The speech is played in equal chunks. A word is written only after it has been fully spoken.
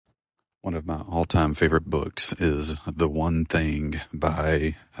One of my all-time favorite books is The One Thing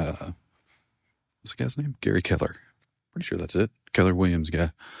by, what's the guy's name? Gary Keller. Pretty sure that's it. Keller Williams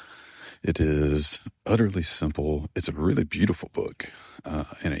guy. It is utterly simple. It's a really beautiful book and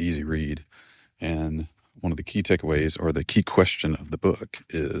an easy read. And one of the key takeaways or the key question of the book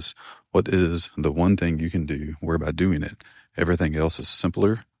is, what is the one thing you can do whereby doing it, everything else is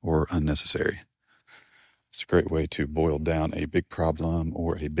simpler or unnecessary? It's a great way to boil down a big problem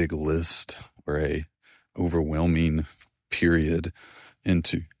or a big list or a overwhelming period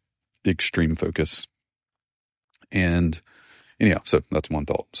into extreme focus. And anyhow, so that's one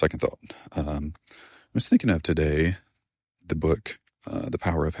thought. Second thought, I was thinking of today, the book, The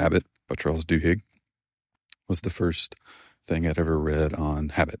Power of Habit by Charles Duhigg was the first thing I'd ever read on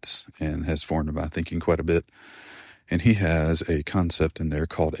habits and has formed my thinking quite a bit. And he has a concept in there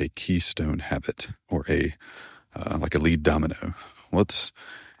called a keystone habit, or like a lead domino. And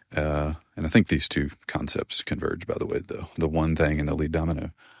I think these two concepts converge, by the way, the one thing and the lead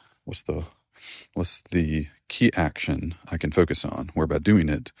domino. What's the key action I can focus on, whereby doing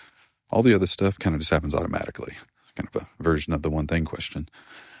it, all the other stuff kind of just happens automatically. Kind of a version of the one thing question.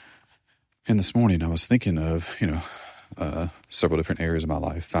 And this morning I was thinking of, several different areas of my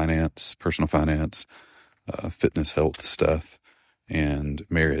life: finance, personal finance, fitness, health stuff, and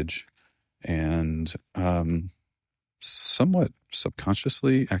marriage. And somewhat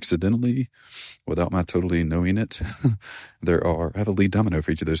subconsciously, accidentally, without my totally knowing it, I have a lead domino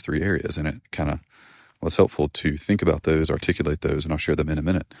for each of those three areas. And it kind of was helpful to think about those, articulate those, and I'll share them in a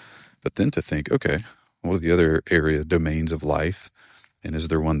minute. But then to think, okay, what are the other domains of life? And is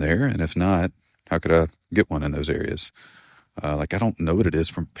there one there? And if not, how could I get one in those areas? I don't know what it is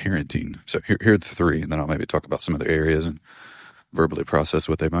from parenting. So here are the three, and then I'll maybe talk about some other areas and verbally process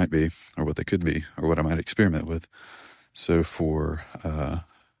what they might be or what they could be or what I might experiment with. So for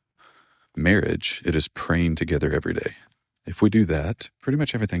marriage, it is praying together every day. If we do that, pretty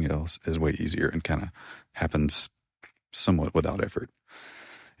much everything else is way easier and kind of happens somewhat without effort.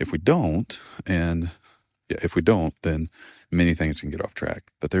 If we don't, then many things can get off track.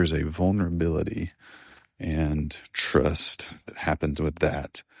 But there's a vulnerability and trust that happens with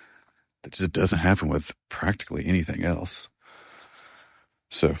that just doesn't happen with practically anything else.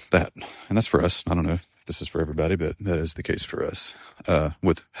 So that's for us. I don't know if this is for everybody, but that is the case for us.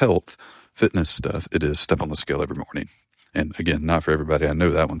 With health, fitness stuff, it is step on the scale every morning. And again, not for everybody. I know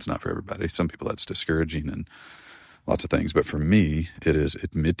that one's not for everybody. Some people that's discouraging and lots of things. But for me, it is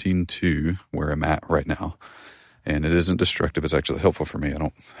admitting to where I'm at right now. And it isn't destructive. It's actually helpful for me. I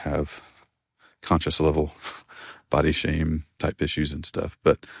don't have conscious level body shame type issues and stuff.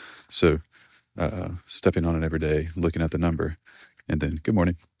 But so stepping on it every day, looking at the number, and then good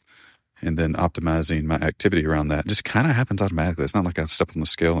morning, and then optimizing my activity around that just kind of happens automatically. It's not like I step on the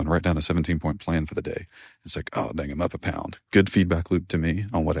scale and write down a 17-point plan for the day. It's like, oh, dang, I'm up a pound. Good feedback loop to me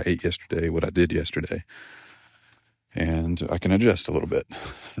on what I ate yesterday, what I did yesterday. And I can adjust a little bit.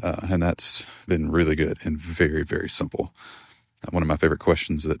 And that's been really good and very, very simple. One of my favorite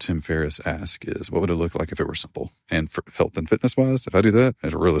questions that Tim Ferriss asks is, what would it look like if it were simple? And for health and fitness wise, if I do that,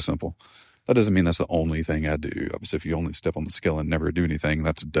 it's really simple. That doesn't mean that's the only thing I do. Obviously, if you only step on the scale and never do anything,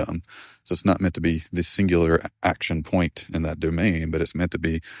 that's dumb. So it's not meant to be the singular action point in that domain, but it's meant to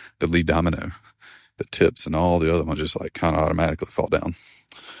be the lead domino that tips, and all the other ones just like kind of automatically fall down.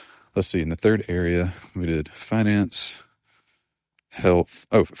 Let's see. In the third area, we did finance, health.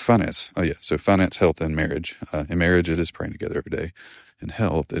 Finance. So finance, health, and marriage. In marriage, it is praying together every day. In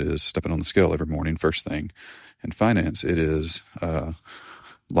health, it is stepping on the scale every morning, first thing. In finance, it is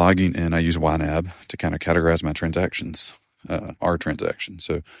logging in. I use YNAB to kind of categorize my transactions, our transactions.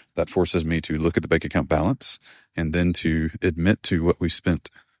 So that forces me to look at the bank account balance and then to admit to what we spent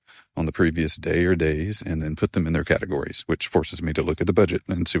on the previous day or days and then put them in their categories, which forces me to look at the budget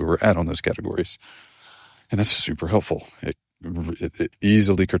and see where we're at on those categories. And that's super helpful. It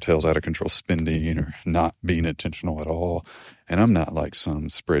easily curtails out of control spending or not being intentional at all. And I'm not like some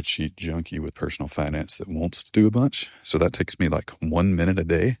spreadsheet junkie with personal finance that wants to do a bunch. So that takes me like 1 minute a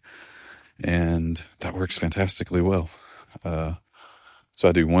day, and that works fantastically well. So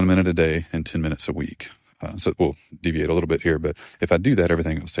I do 1 minute a day and 10 minutes a week. So we'll deviate a little bit here, but if I do that,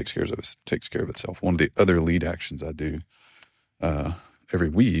 everything else takes care of itself. One of the other lead actions I do every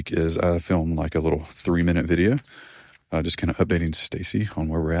week is I film like a little 3-minute video, just kind of updating Stacy on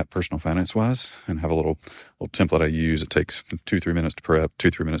where we're at personal finance wise, and have a little template I use. It takes 2-3 minutes to prep,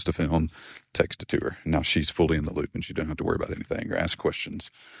 2-3 minutes to film, text it to her. Now she's fully in the loop and she doesn't have to worry about anything or ask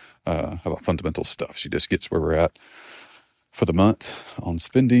questions about fundamental stuff. She just gets where we're at for the month on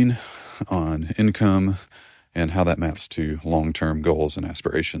spending, on income, and how that maps to long-term goals and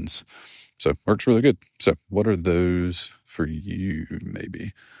aspirations. So works really good. So what are those for you,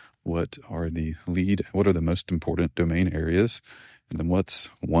 maybe? What are the most important domain areas? And then what's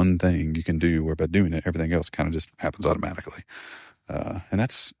one thing you can do where by doing it, everything else kind of just happens automatically? And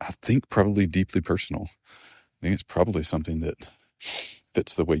that's, I think, probably deeply personal. I think it's probably something that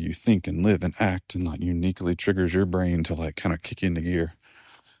fits the way you think and live and act, and like uniquely triggers your brain to like kind of kick you into gear.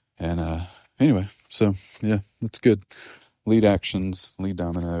 And anyway, so yeah, that's good. Lead actions, lead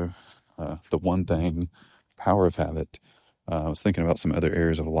domino, the one thing, power of habit. I was thinking about some other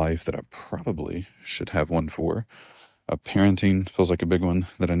areas of life that I probably should have one for. Parenting feels like a big one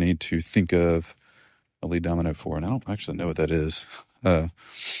that I need to think of a lead domino for, and I don't actually know what that is. So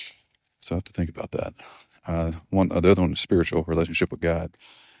I have to think about that. The other one is spiritual relationship with God.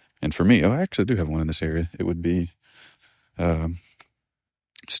 And for me, I actually do have one in this area. It would be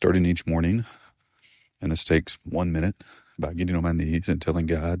starting each morning, and this takes 1 minute, by getting on my knees and telling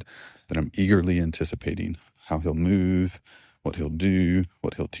God that I'm eagerly anticipating how he'll move, what he'll do,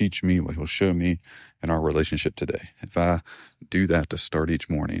 what he'll teach me, what he'll show me in our relationship today. If I do that to start each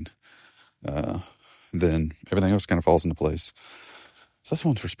morning, then everything else kind of falls into place. So that's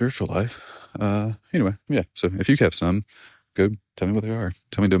one for spiritual life. Anyway, yeah. So if you have some, go tell me what they are.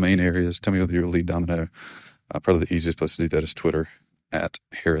 Tell me domain areas. Tell me whether you're a lead domino. Probably the easiest place to do that is Twitter at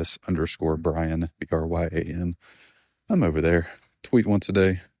Harris_Bryan, BRYAN. I'm over there. Tweet once a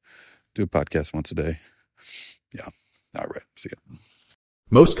day. Do a podcast once a day. Yeah. All right. See ya.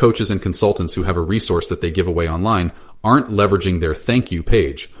 Most coaches and consultants who have a resource that they give away online aren't leveraging their thank you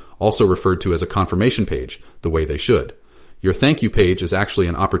page, also referred to as a confirmation page, the way they should. Your thank you page is actually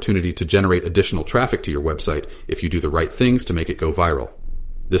an opportunity to generate additional traffic to your website if you do the right things to make it go viral.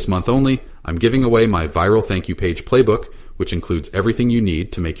 This month only, I'm giving away my viral thank you page playbook, which includes everything you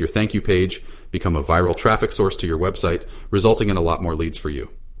need to make your thank you page become a viral traffic source to your website, resulting in a lot more leads for you.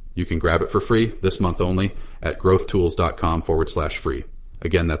 You can grab it for free this month only at growthtools.com/free.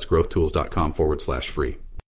 Again, that's growthtools.com/free.